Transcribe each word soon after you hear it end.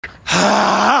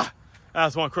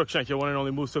As One Crookshank, your one and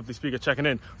only Move Swiftly speaker, checking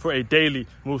in for a daily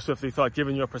Move Swiftly thought,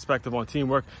 giving you a perspective on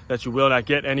teamwork that you will not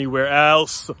get anywhere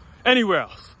else.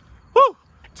 Woo!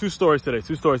 Two stories today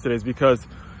is because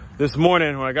this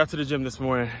morning, when I got to the gym this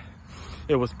morning,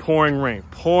 it was pouring rain.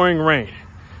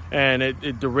 And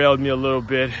it derailed me a little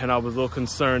bit, and I was a little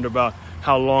concerned about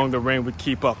how long the rain would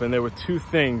keep up. And there were two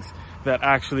things that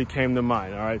actually came to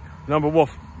mind, all right?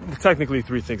 Technically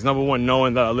three things. Number one,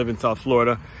 knowing that I live in South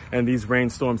Florida and these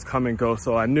rainstorms come and go.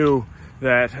 So I knew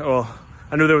there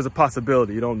was a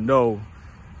possibility. You don't know,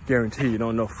 guarantee, you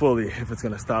don't know fully if it's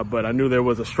going to stop, but I knew there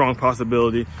was a strong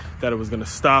possibility that it was going to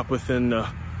stop within the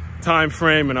time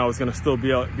frame and I was going to still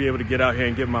be able to get out here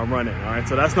and get my run in. All right.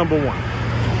 So that's number one.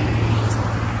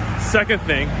 Second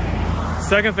thing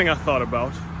I thought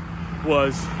about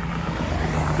was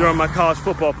during my college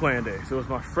football playing days. It was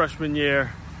my freshman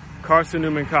year, Carson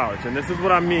Newman College. And this is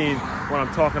what I mean when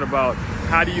I'm talking about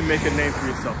how do you make a name for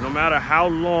yourself. No matter how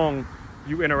long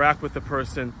you interact with the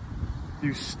person,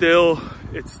 it's still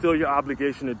your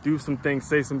obligation to do some things,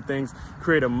 say some things,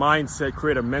 create a mindset,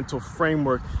 create a mental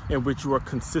framework in which you are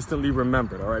consistently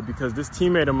remembered, all right? Because this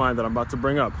teammate of mine that I'm about to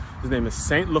bring up, his name is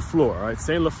Saint LaFleur, all right?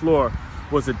 Saint LaFleur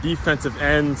was a defensive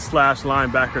end /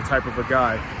 linebacker type of a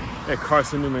guy at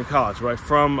Carson Newman College, right?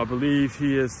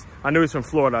 I knew he's from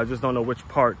Florida, I just don't know which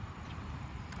part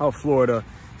of Florida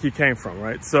he came from,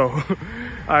 right? So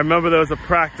I remember there was a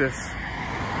practice.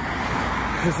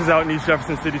 This is out in East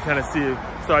Jefferson City, Tennessee. It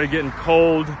started getting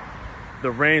cold.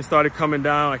 The rain started coming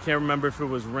down. I can't remember if it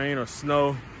was rain or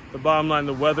snow. The bottom line,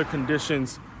 the weather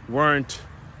conditions weren't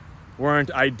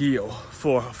ideal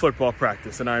for football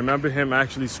practice. And I remember him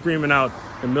actually screaming out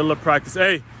in the middle of practice,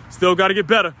 "Hey, still got to get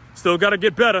better, still got to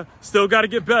get better, still got to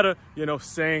get better." You know,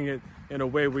 saying it in a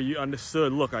way where you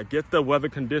understood, look, I get the weather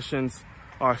conditions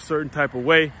are a certain type of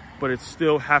way, but it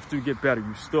still have to get better.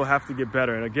 You still have to get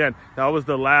better. And again, that was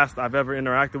the last I've ever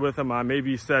interacted with him. I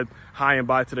maybe said hi and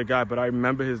bye to the guy, but I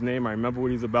remember his name. I remember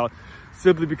what he's about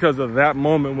simply because of that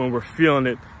moment when we're feeling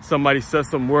it. Somebody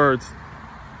says some words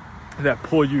that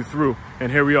pull you through.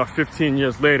 And here we are 15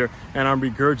 years later, and I'm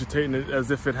regurgitating it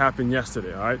as if it happened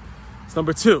yesterday, all right? It's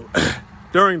number two,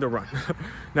 during the run.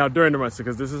 Now, during the run,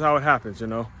 because this is how it happens, you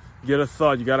know? Get a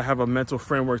thought. You got to have a mental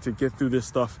framework to get through this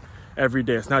stuff every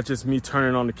day. It's not just me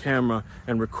turning on the camera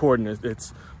and recording it.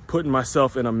 It's putting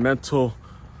myself in a mindset,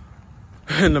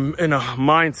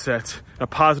 a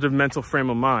positive mental frame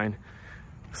of mind,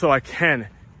 so I can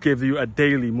give you a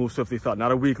daily Move Swiftly thought.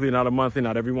 Not a weekly, not a monthly,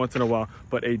 not every once in a while,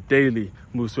 but a daily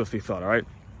Move Swiftly thought, all right?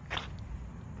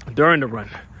 During the run,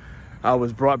 I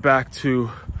was brought back to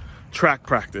track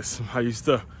practice. I used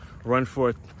to run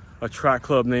for a track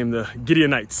club named the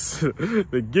Gideonites,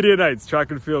 the Gideonites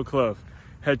Track and Field Club.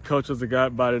 Head coach was a guy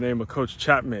by the name of Coach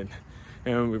Chapman.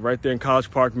 And we're right there in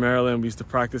College Park, Maryland. We used to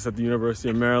practice at the University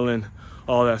of Maryland,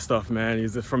 all that stuff, man.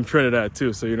 He's from Trinidad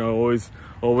too. So, you know,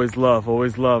 always love,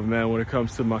 man, when it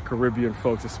comes to my Caribbean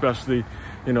folks, especially,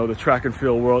 you know, the track and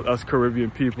field world. Us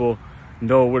Caribbean people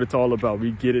know what it's all about.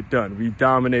 We get it done. We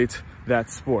dominate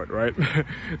that sport, right?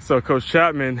 So Coach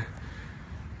Chapman,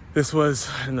 this was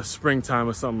in the springtime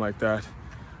or something like that,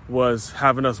 was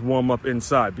having us warm up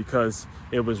inside because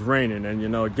it was raining. And, you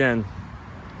know, again,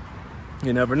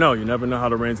 you never know how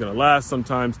the rain's going to last.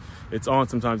 Sometimes it's on,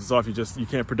 sometimes it's off. You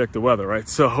can't predict the weather, right?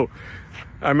 So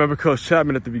I remember Coach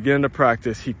Chapman at the beginning of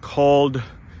practice, he goes,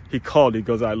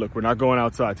 all right, look, we're not going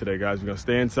outside today, guys. We're going to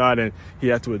stay inside. And he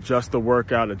had to adjust the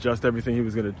workout, adjust everything he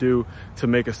was going to do to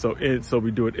make it so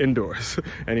we do it indoors.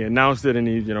 And he announced it and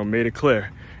he, you know, made it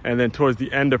clear. And then towards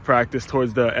the end of practice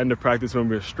when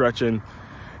we were stretching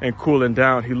and cooling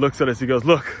down, he looks at us, he goes,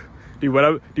 "Look, the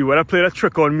weather played a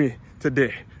trick on me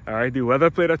today. All right, the weather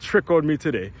played a trick on me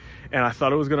today. And I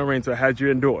thought it was going to rain, so I had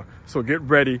you indoor. So get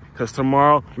ready, because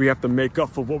tomorrow we have to make up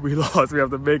for what we lost. We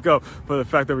have to make up for the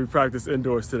fact that we practiced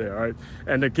indoors today, all right?"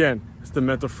 And again, it's the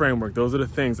mental framework. Those are the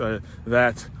things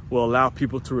that will allow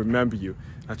people to remember you.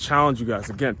 I challenge you guys,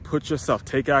 again,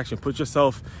 take action, put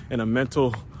yourself in a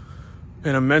mental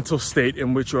state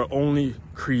in which you're only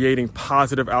creating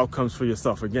positive outcomes for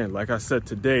yourself. Again, like I said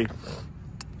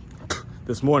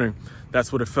this morning,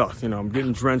 that's what it felt. You know, I'm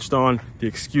getting drenched on, the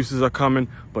excuses are coming,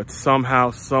 but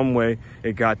somehow, some way,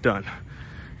 it got done.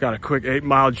 Got a quick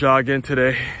 8-mile jog in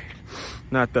today.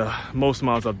 Not the most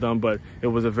miles I've done, but it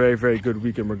was a very, very good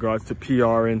week in regards to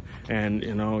PRing. And,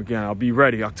 you know, again, I'll be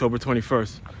ready. October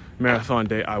 21st, Marathon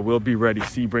Day, I will be ready.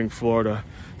 Sebring, Florida,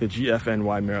 the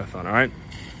GFNY Marathon, all right?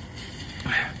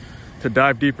 To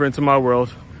dive deeper into my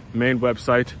world, main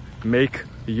website,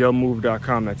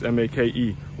 makeyourmove.com. That's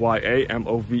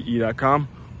MakeYamove.com.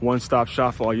 one-stop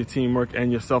shop for all your teamwork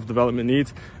and your self-development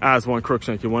needs. As One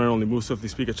Crookshank, your one and only Move Swiftly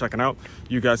speaker checking out.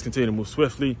 You guys continue to move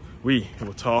swiftly. We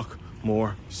will talk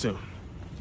more soon.